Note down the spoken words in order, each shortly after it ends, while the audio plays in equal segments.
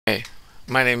Hey,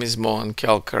 my name is Mohan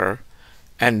Kelkar,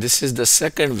 and this is the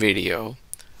second video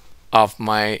of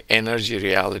my Energy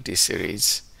Reality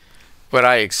series, where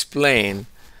I explain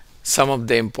some of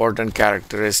the important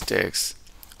characteristics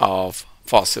of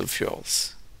fossil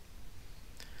fuels.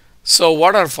 So,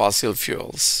 what are fossil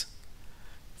fuels?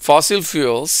 Fossil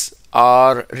fuels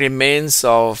are remains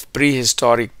of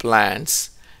prehistoric plants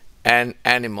and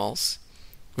animals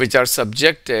which are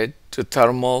subjected to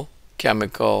thermal,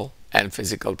 chemical, and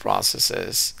physical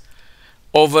processes.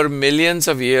 Over millions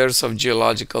of years of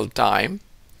geological time,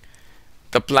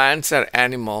 the plants and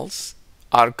animals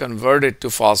are converted to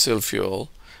fossil fuel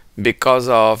because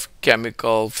of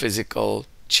chemical, physical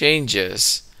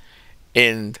changes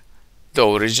in the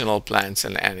original plants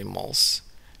and animals.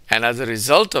 And as a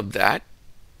result of that,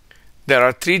 there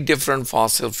are three different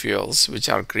fossil fuels which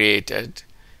are created.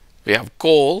 We have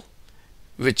coal,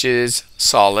 which is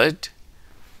solid.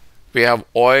 We have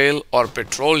oil or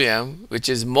petroleum, which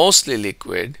is mostly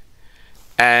liquid,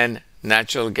 and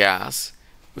natural gas,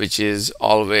 which is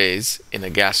always in a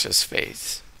gaseous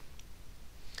phase.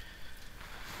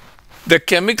 The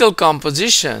chemical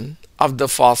composition of the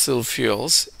fossil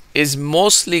fuels is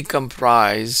mostly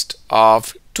comprised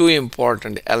of two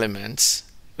important elements,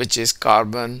 which is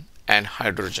carbon and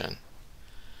hydrogen.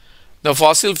 The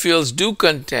fossil fuels do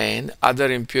contain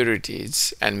other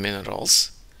impurities and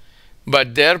minerals,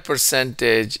 but their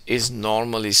percentage is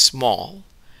normally small,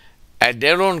 and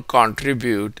they don't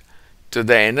contribute to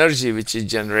the energy which is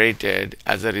generated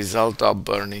as a result of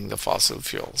burning the fossil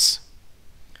fuels.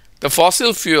 The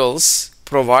fossil fuels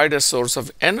provide a source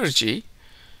of energy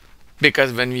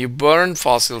because when we burn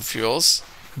fossil fuels,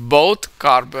 both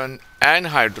carbon and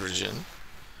hydrogen,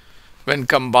 when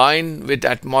combined with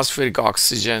atmospheric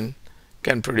oxygen,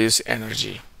 can produce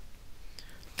energy.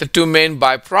 The two main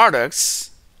byproducts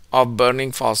of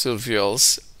burning fossil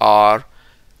fuels are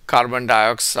carbon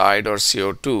dioxide or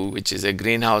CO2, which is a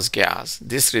greenhouse gas.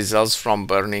 This results from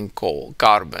burning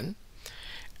carbon,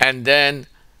 and then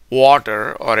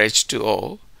water or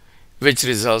H2O, which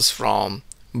results from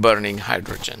burning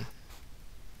hydrogen.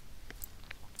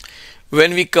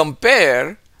 When we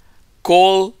compare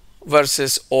coal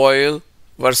versus oil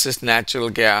versus natural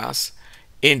gas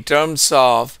in terms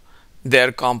of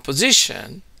their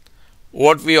composition,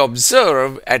 what we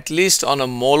observe, at least on a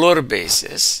molar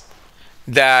basis,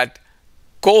 that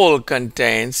coal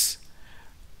contains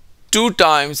 2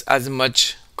 times as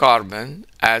much carbon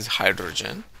as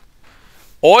hydrogen.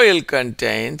 Oil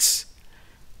contains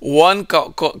 1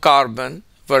 carbon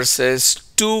versus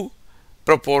 2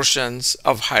 proportions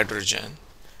of hydrogen.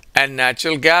 And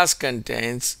natural gas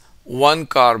contains 1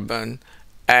 carbon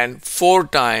and 4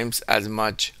 times as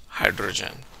much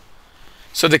hydrogen.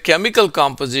 So the chemical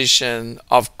composition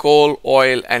of coal,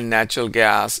 oil, and natural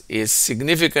gas is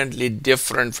significantly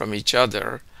different from each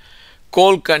other.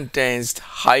 Coal contains the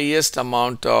highest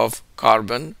amount of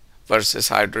carbon versus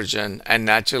hydrogen, and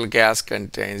natural gas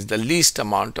contains the least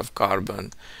amount of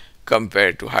carbon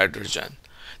compared to hydrogen.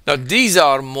 Now these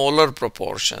are molar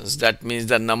proportions. That means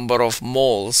the number of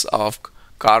moles of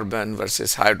carbon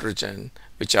versus hydrogen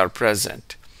which are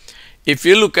present. If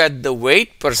you look at the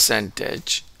weight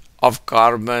percentage of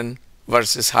carbon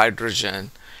versus hydrogen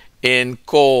in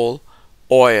coal,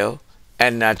 oil,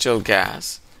 and natural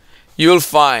gas, you'll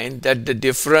find that the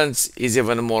difference is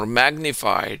even more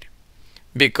magnified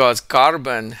because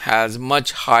carbon has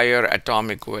much higher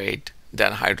atomic weight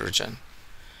than hydrogen.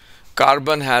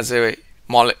 Carbon has an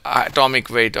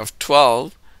atomic weight of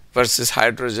 12 versus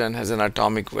hydrogen has an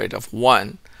atomic weight of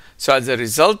 1. So as a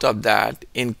result of that,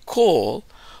 in coal,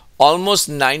 almost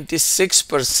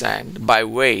 96% by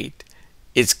weight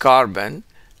is carbon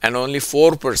and only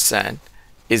 4%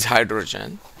 is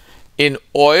hydrogen. In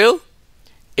oil,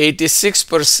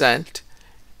 86%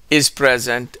 is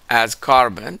present as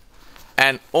carbon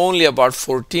and only about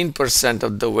 14%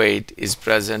 of the weight is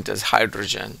present as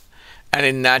hydrogen. And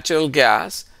in natural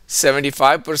gas,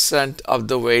 75% of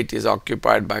the weight is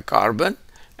occupied by carbon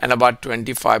and about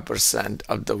 25%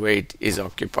 of the weight is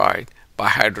occupied by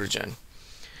hydrogen.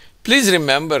 Please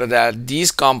remember that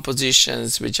these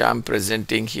compositions which I am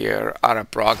presenting here are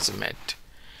approximate.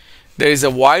 There is a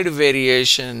wide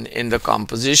variation in the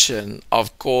composition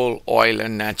of coal, oil,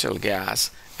 and natural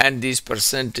gas, and these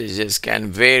percentages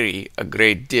can vary a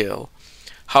great deal.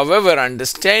 However,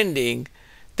 understanding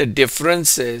the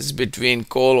differences between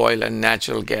coal, oil, and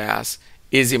natural gas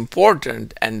is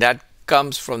important, and that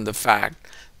comes from the fact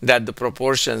that the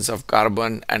proportions of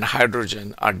carbon and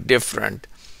hydrogen are different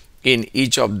in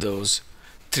each of those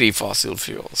 3 fossil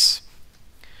fuels.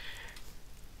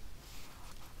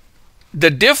 The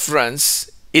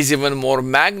difference is even more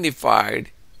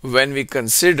magnified when we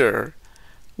consider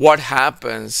what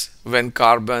happens when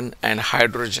carbon and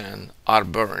hydrogen are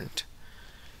burned.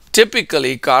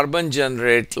 Typically, carbon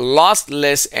generates lots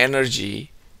less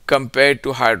energy compared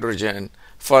to hydrogen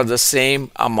for the same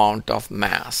amount of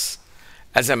mass.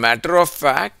 As a matter of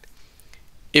fact,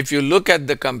 if you look at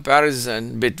the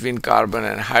comparison between carbon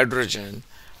and hydrogen,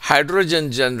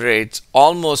 hydrogen generates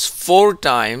almost 4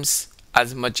 times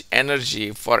as much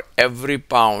energy for every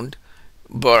pound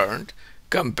burned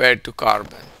compared to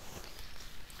carbon.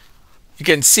 You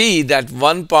can see that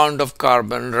 1 pound of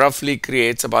carbon roughly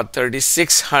creates about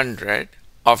 3,600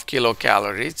 of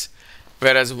kilocalories,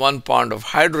 whereas 1 pound of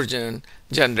hydrogen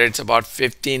generates about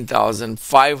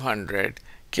 15,500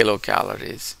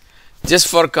 kilocalories. Just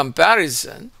for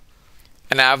comparison,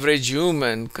 an average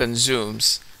human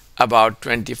consumes about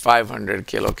 2,500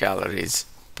 kilocalories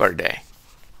per day.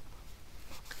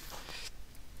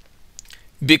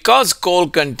 Because coal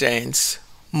contains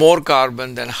more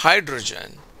carbon than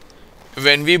hydrogen,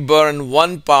 when we burn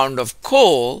 1 pound of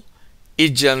coal, it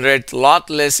generates a lot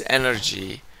less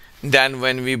energy than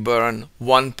when we burn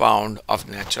 1 pound of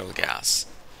natural gas.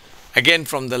 Again,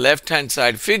 from the left-hand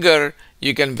side figure,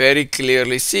 you can very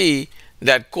clearly see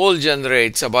that coal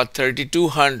generates about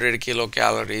 3,200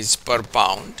 kilocalories per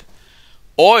pound.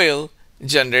 Oil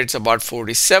generates about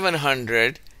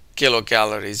 4,700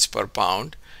 kilocalories per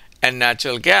pound, and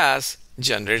natural gas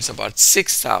generates about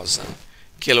 6,000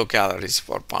 kilocalories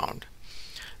per pound.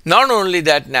 Not only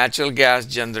that natural gas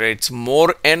generates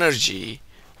more energy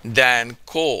than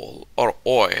coal or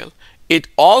oil, it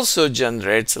also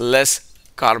generates less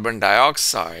carbon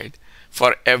dioxide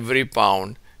for every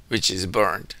pound which is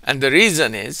burned. And the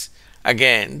reason is,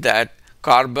 again, that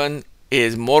carbon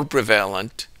is more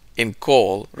prevalent in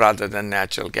coal rather than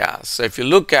natural gas. So if you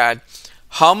look at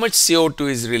how much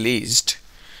CO2 is released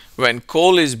when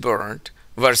coal is burnt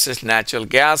versus natural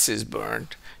gas is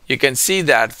burnt, you can see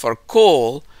that for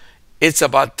coal, it's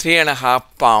about 3.5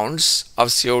 pounds of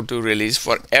CO2 released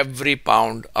for every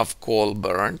pound of coal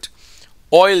burnt.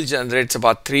 Oil generates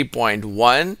about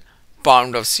 3.1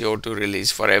 pound of CO2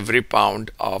 released for every pound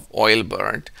of oil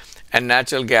burnt, and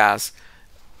natural gas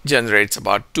generates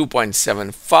about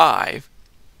 2.75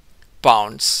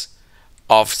 pounds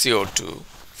of CO2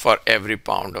 for every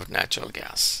pound of natural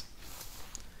gas.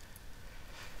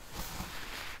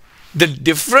 The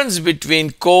difference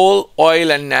between coal,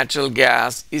 oil, and natural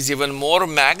gas is even more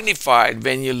magnified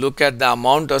when you look at the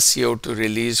amount of CO2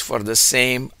 released for the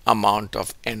same amount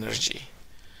of energy.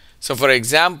 So, for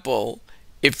example,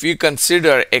 if we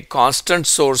consider a constant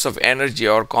source of energy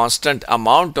or constant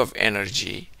amount of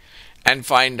energy and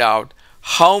find out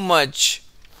how much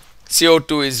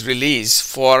CO2 is released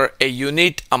for a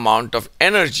unit amount of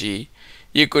energy,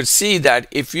 you could see that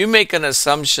if you make an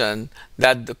assumption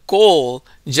that the coal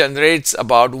generates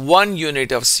about 1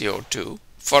 unit of CO2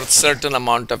 for a certain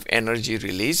amount of energy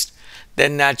released,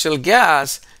 then natural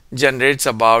gas generates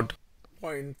about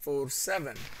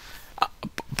 0.47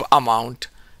 amount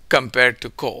compared to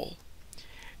coal.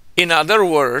 In other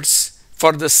words,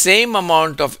 for the same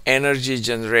amount of energy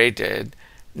generated,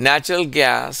 natural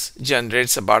gas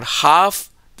generates about half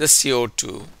the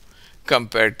CO2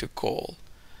 compared to coal.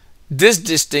 This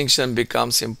distinction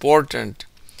becomes important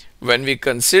when we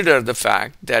consider the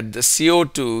fact that the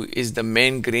CO2 is the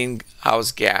main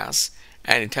greenhouse gas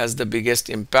and it has the biggest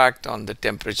impact on the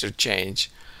temperature change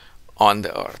on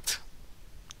the earth.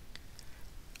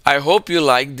 I hope you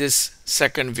like this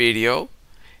second video.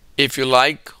 If you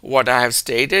like what I have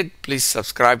stated, please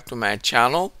subscribe to my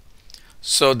channel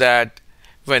so that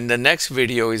when the next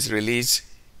video is released,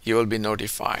 you will be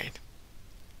notified.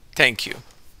 Thank you.